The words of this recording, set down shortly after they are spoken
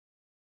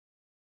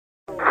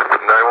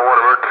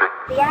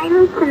Yeah, I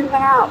need some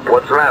help.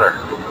 What's the matter?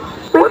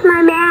 With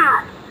my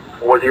math.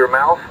 With your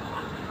mouth?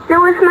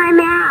 No, with my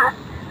math.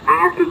 I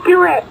have to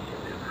do it.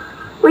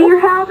 Will you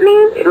help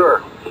me? Sure.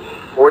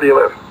 Where do you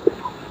live?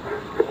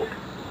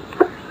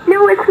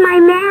 No, it's my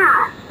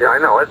math. Yeah, I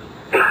know it.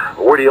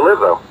 Where do you live,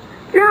 though?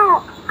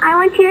 No, I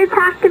want you to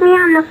talk to me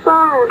on the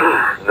phone.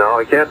 No,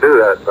 I can't do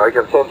that. I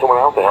can send someone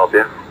else to help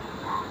you.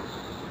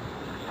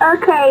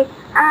 Okay,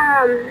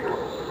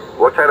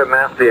 What kind of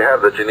math do you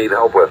have that you need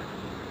help with?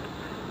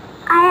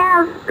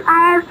 I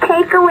have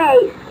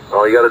takeaways.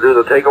 Oh, you got to do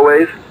the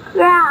takeaways?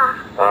 Yeah.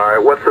 All right,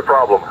 what's the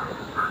problem?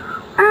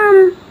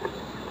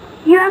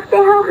 You have to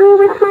help me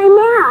with my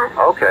math.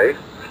 Okay.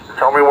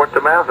 Tell me what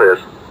the math is.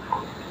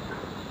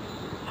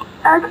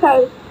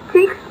 Okay,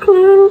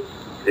 16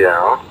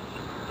 Yeah.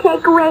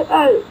 take away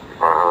 8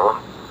 Uh-huh.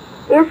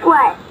 is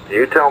what?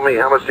 You tell me,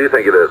 how much do you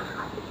think it is?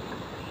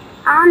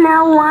 I don't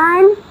know,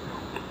 1?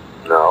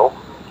 No.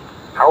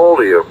 How old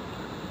are you?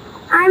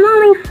 I'm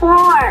only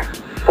 4.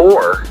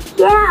 4?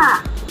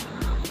 Yeah.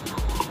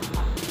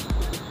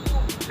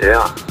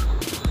 Yeah.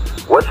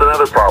 What's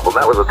another problem?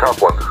 That was a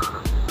tough one.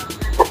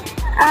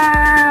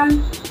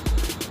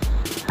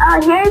 Oh,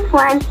 here's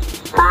one.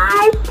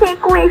 5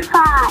 take away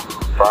 5.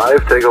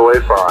 5 take away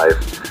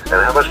 5.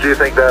 And how much do you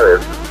think that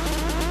is?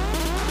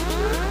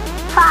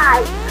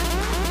 5.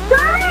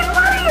 Johnny,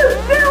 what are you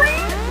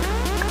doing?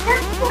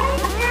 Just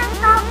playing that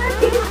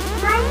property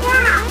right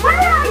now. What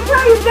did I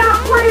tell you about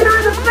playing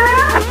on the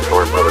phone?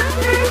 Or mother.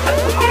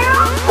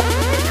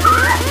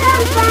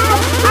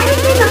 I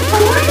didn't think of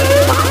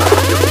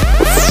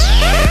 40.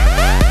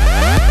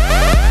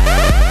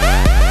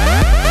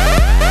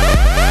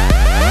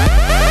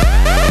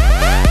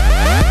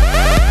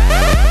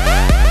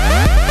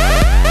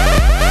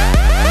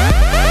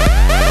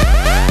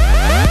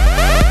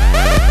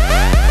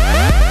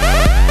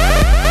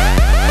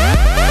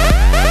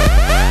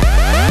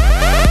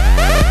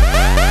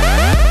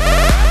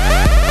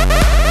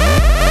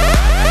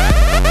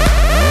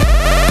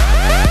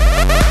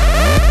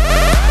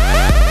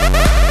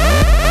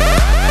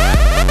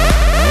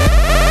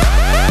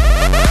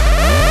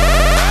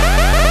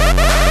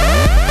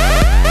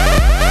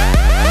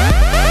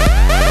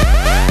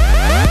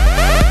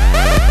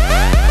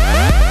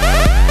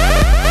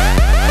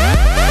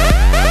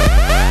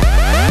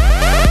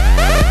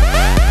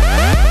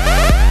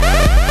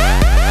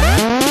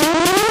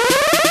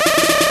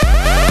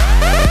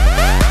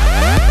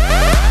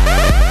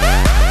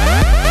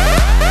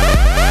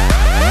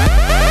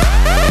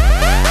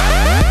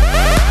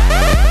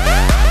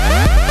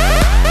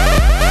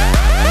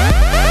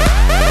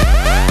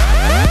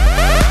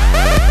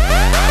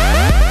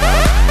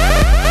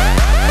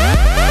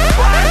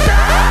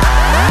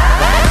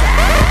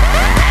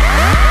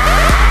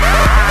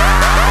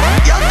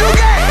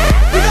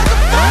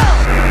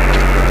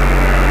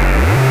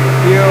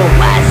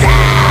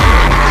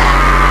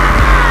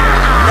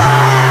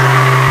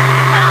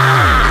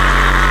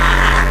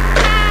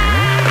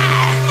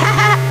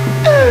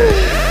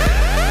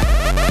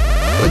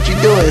 What you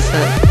doing,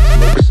 son?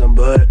 Smoking some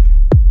bud.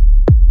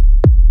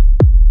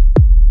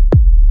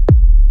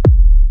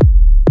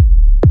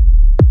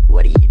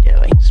 What are you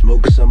doing?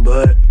 Smoking some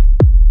bud.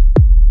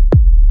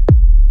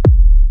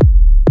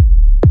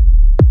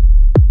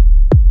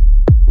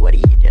 What are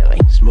you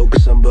doing? Smoking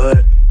some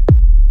bud.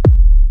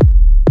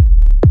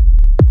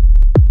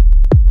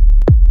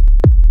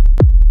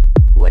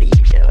 What are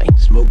you doing?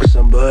 Smoking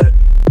some bud.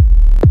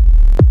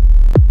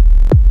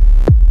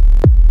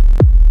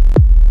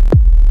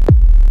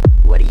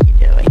 What are you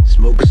doing?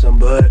 Smoking some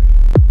bud.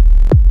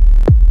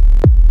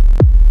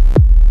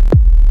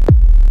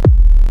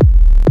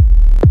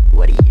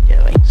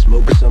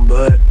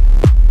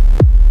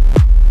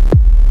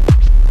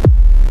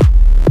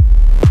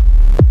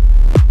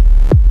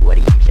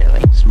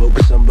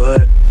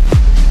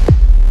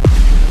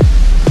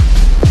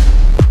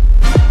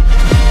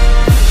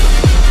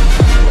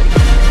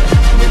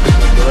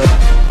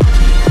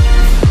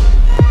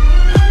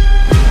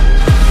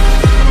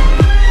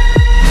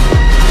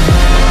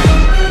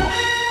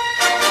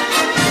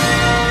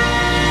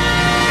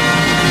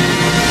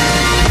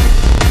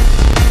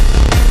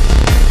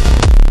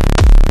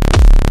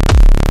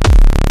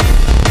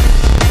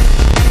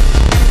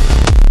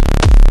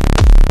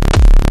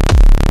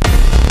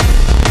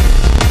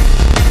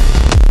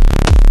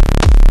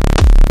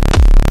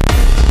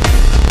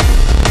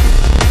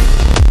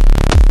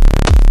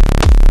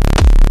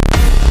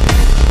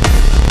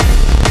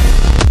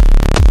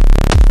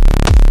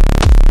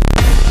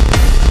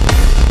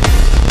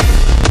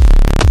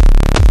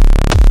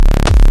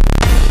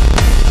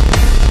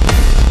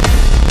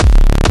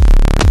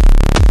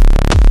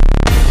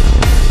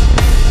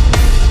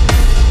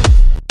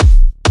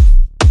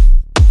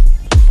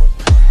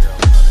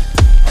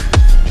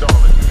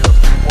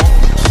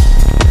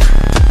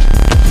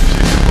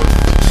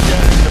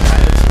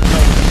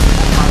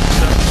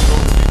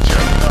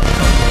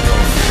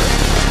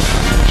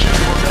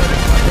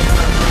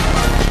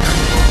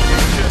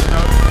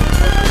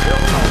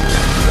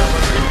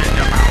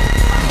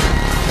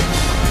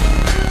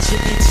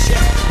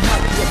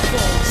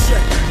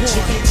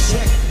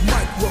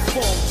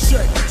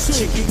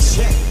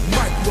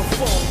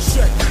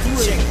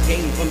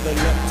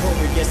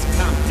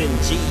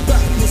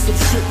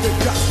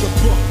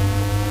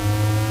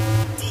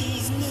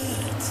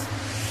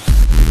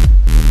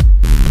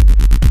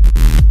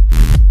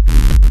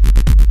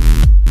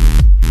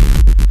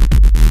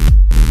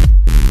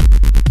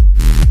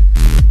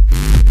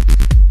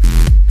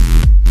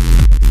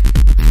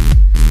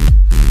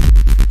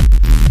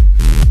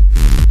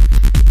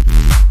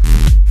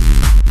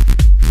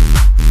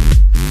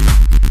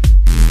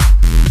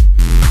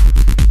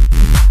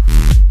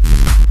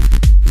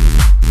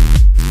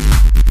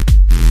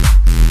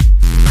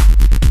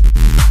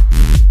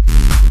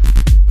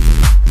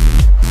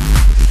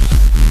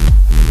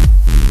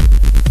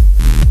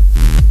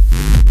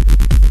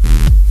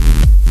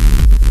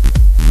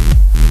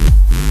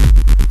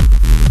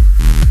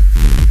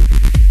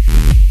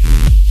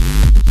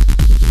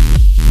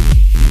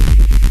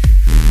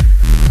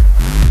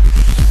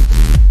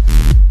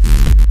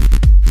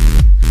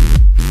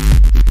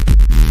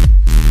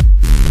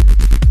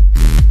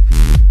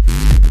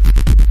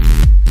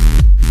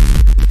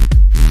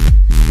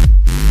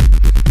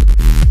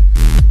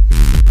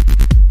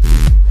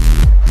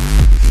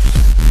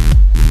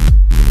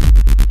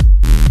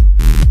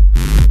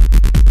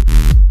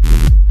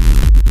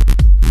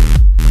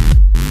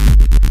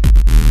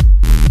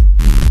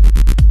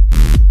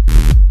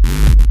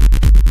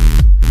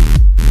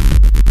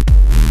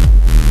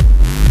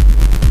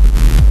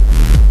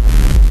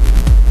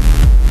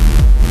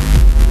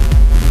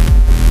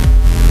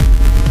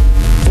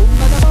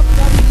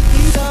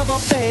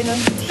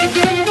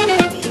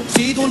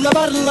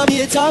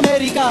 pezzo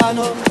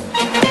americano,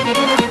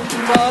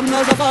 quando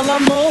si fa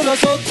l'amore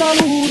sotto la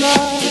luna,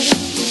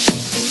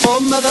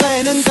 come te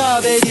viene in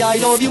capo di I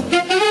love you.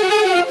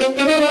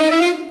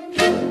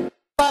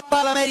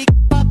 Papa l'America.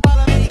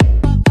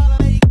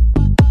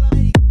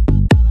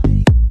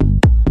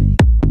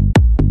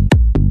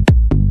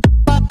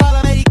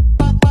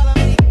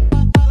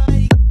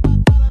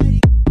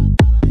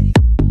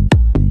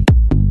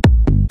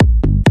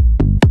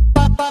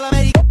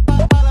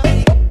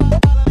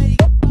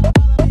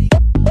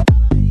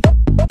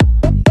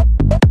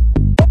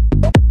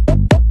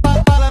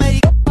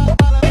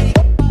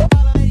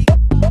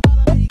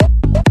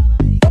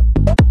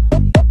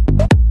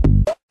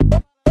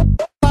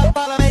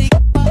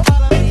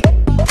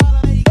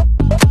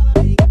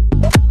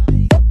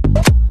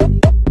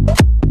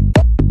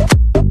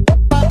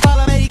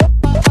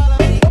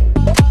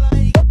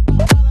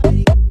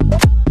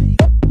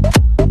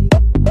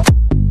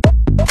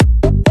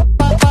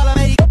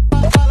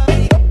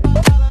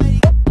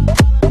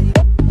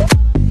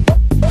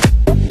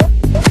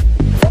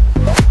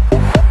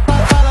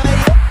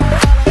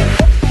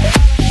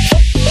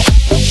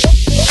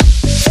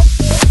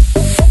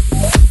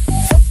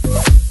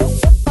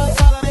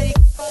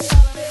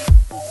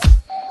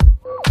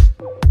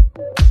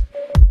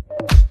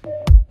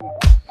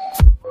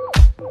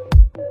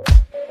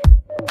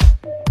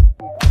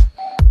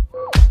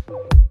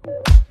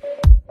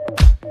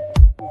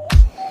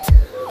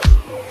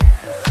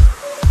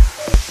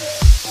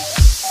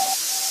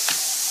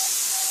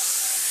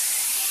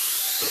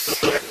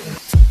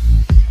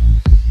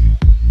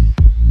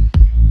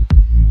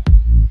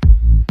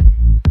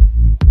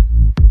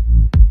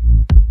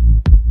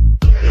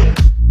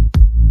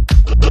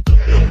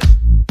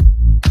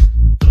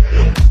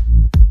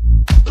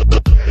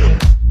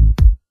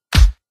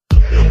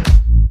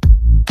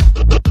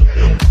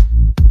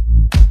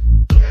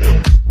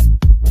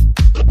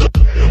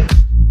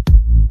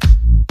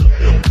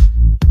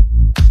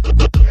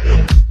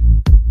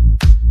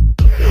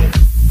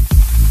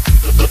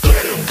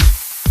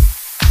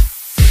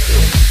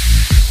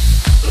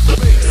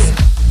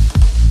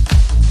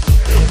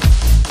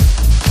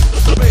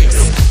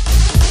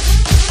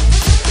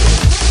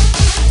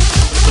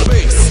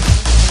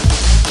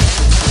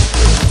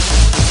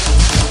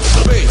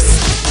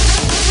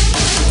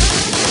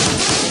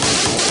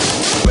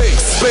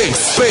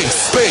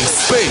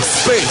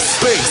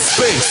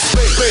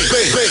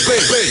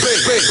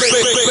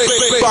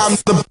 Bomb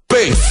the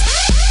bass.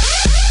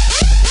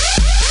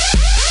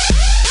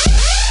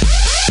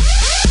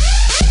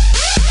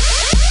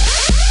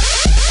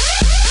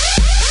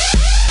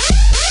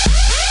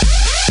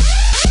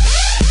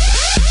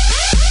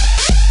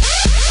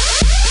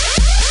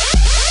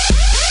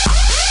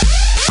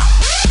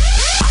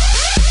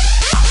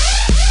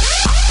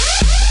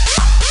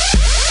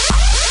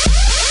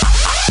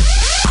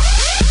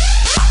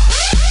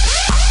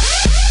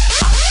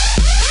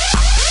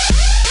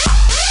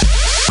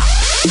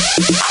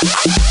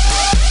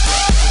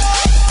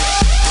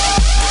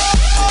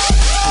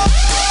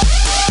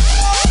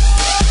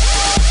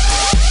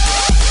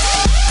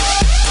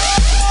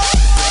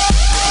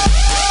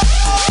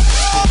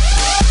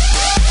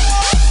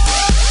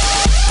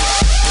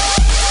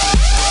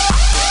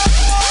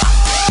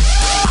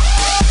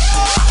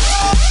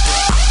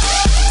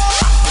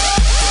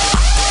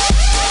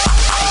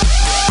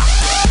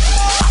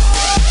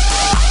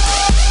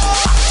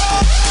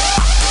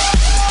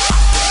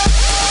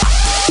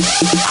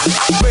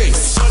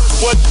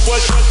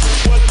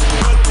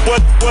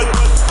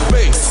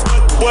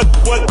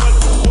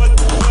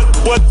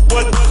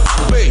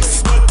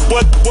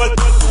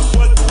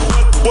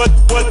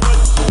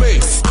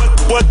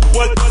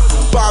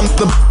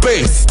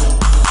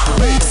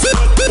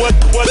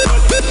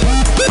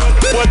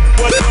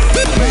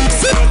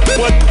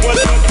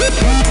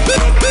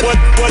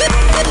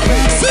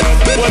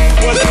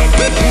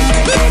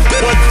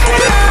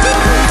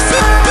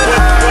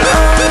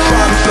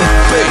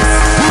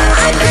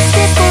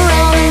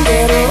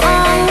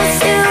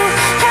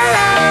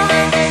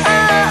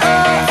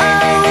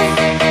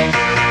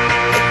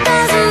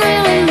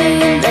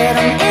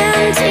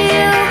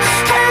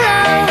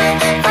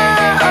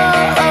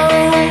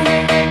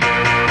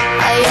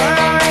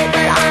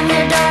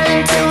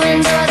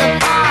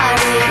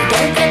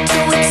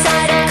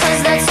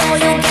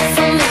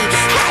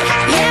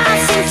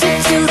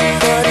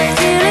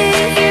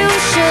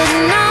 Should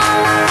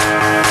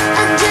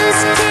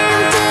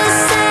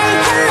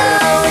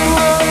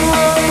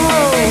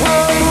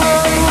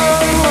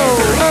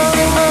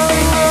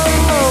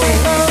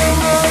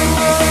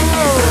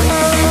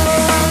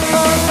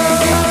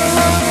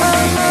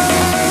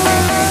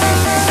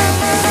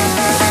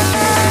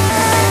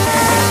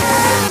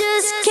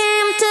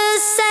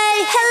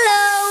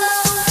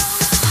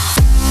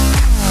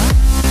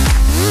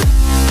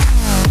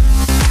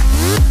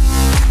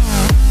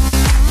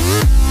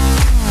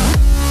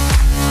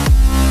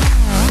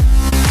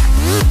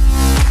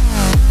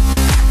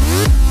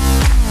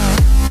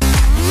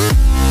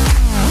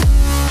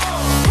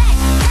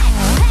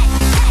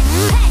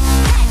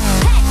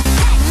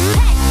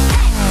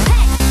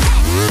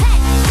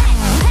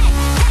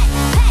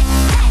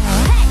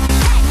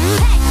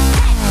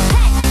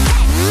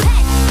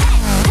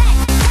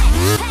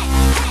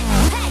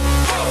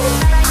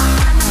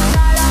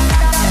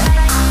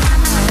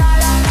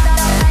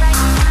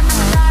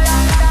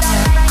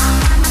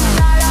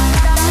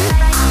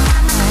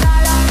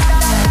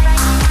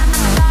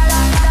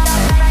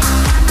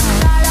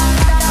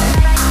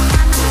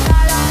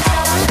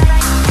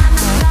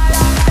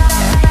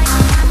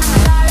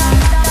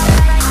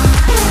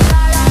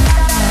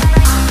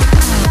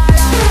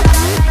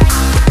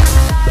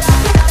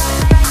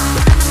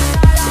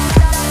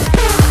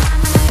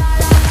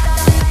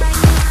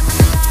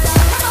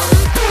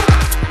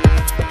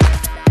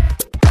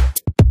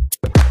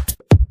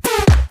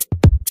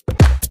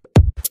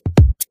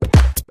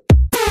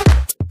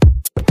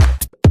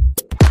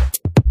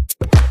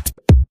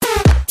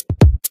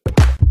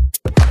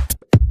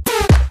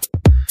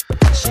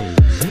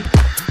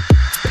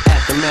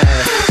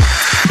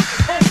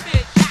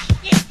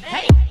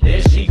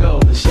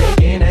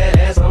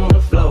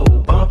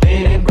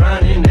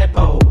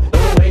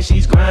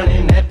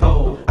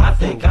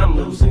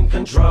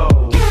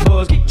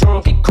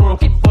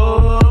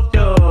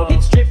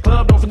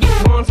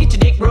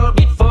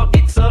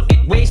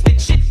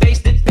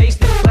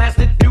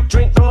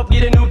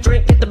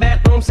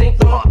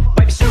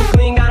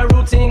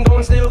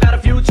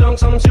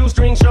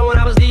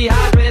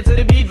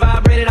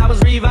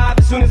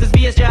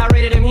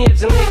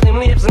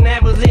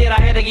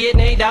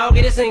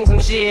sing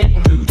some shit.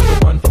 2 to the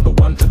 1, from the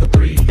 1 to the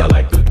 3. I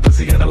like good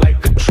pussy and I like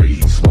good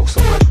trees. Smoke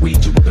so much weed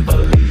you wouldn't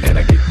believe, and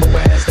I get more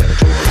ass than a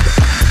tourist.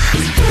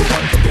 3 to the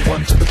 1, from the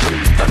 1 to the 3.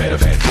 I met a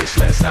bad bitch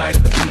last night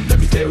in the beat. Let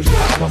me tell you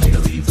how I want me to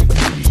leave with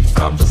me.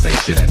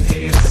 Conversation and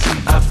Hennessy.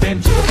 I've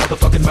been to the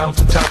motherfucking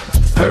mountaintop.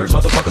 Heard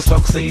motherfuckers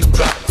talk, see them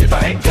drop. If I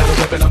ain't got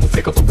a weapon, I'ma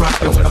pick up a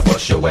rock. And when I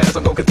bust your ass,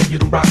 I'm gonna continue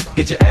to rock.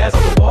 Get your ass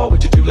on the wall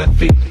with your 2 left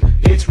feet.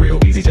 It's real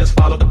easy, just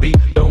follow the beat.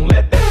 Don't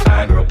let that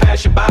fine girl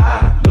pass you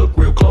by. Look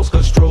real close,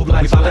 cause strobe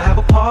lights. We about to have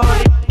a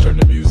party. Turn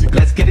the music up.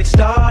 Let's get it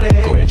started.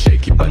 Go ahead and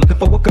shake your butt. Looking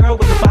for a girl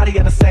with a body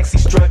and a sexy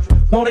strut.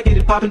 Wanna get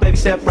it poppin', baby,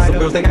 step right up. Some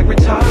girls, they act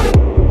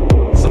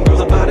retarded. Some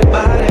girls are body.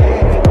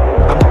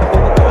 I'm looking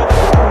for a girl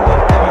that's do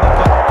whatever the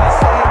fuck I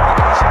say.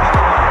 Maybe she be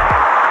the one.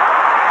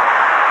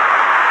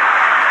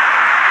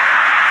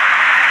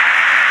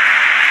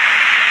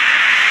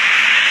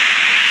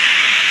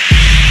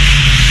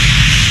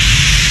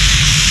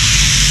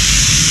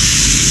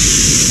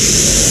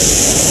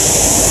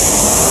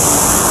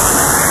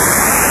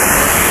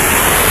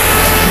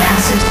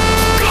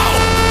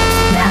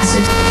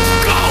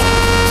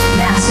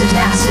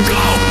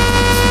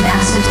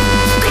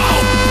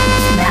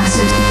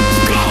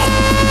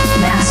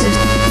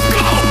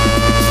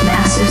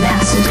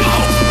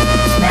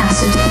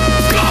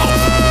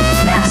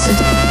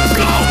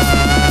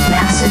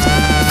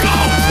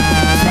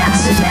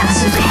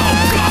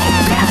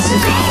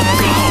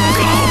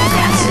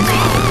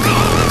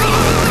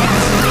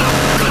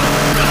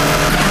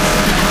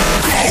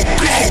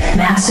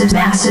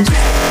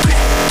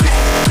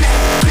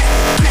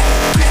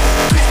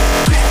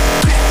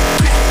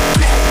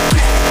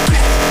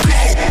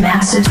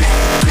 Massive.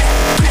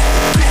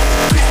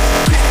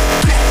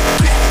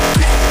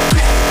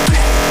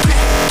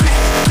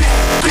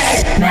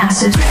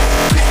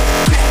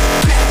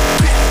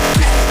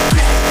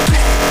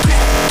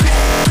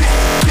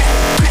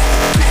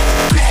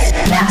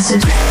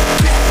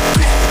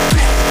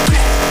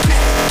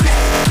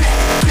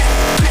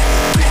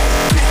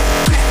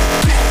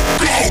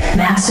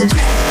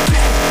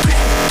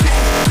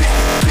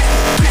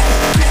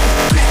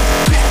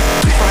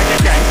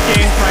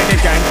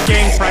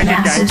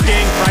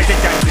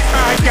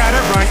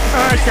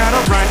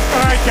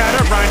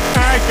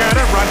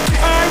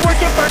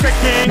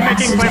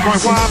 Making Playboy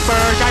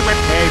Whoppers, I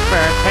would pay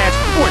for pets.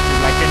 Would you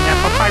like an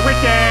apple pie with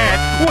that?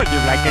 Would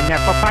you like an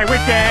apple pie with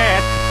that?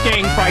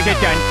 King fries are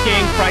done,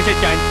 king fries are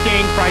done,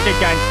 king fries are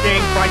done,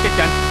 king fries are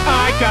done.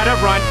 I gotta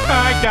run,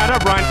 I gotta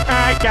run,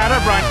 I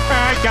gotta run,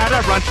 I gotta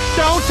run.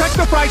 Don't touch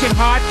the fries in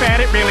hot fat,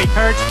 it really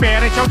hurts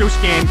bad, and so do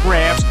skin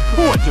grafts.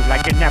 Would you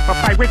like an apple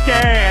pie with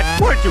that?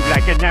 Would you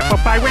like an apple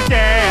pie with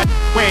that?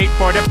 Wait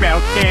for the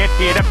bell, can't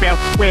hear the bell.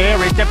 Where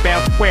is the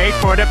bell? Wait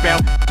for the bell.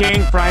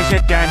 King fries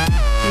are done,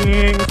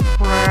 king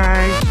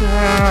fries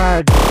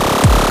are done.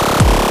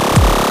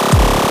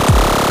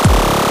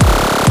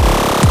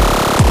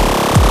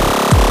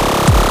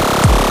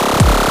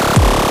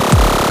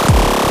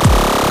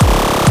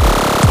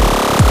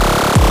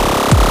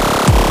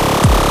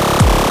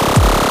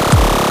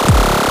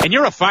 And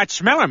you're a fart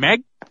smeller,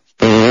 Meg.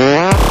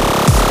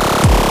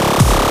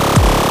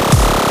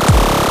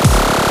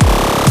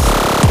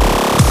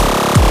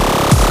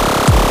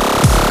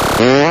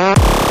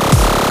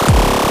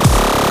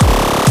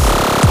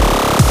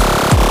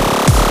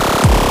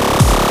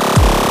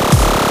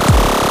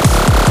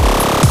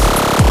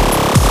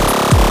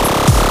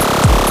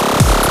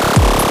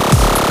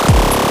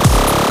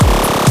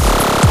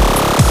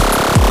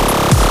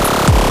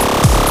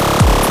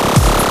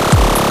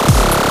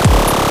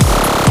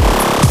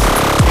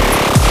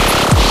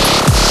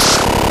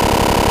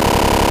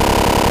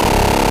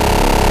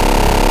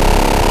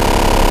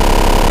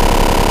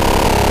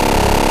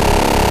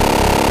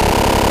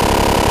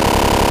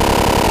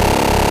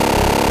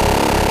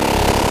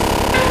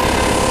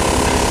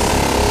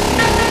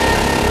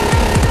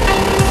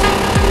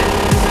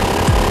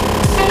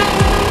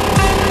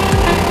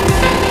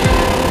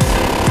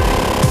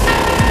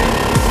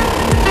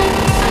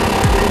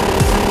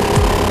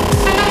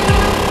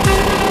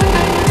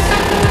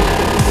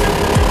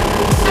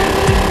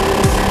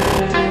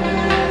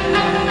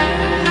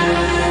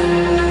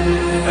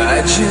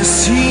 I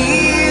just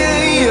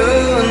hear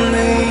your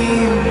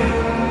name.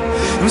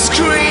 I'm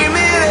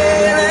screaming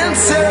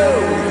into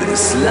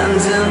this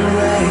London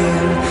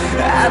rain.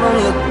 I don't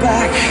look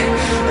back,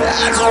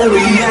 I don't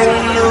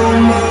react no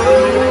more.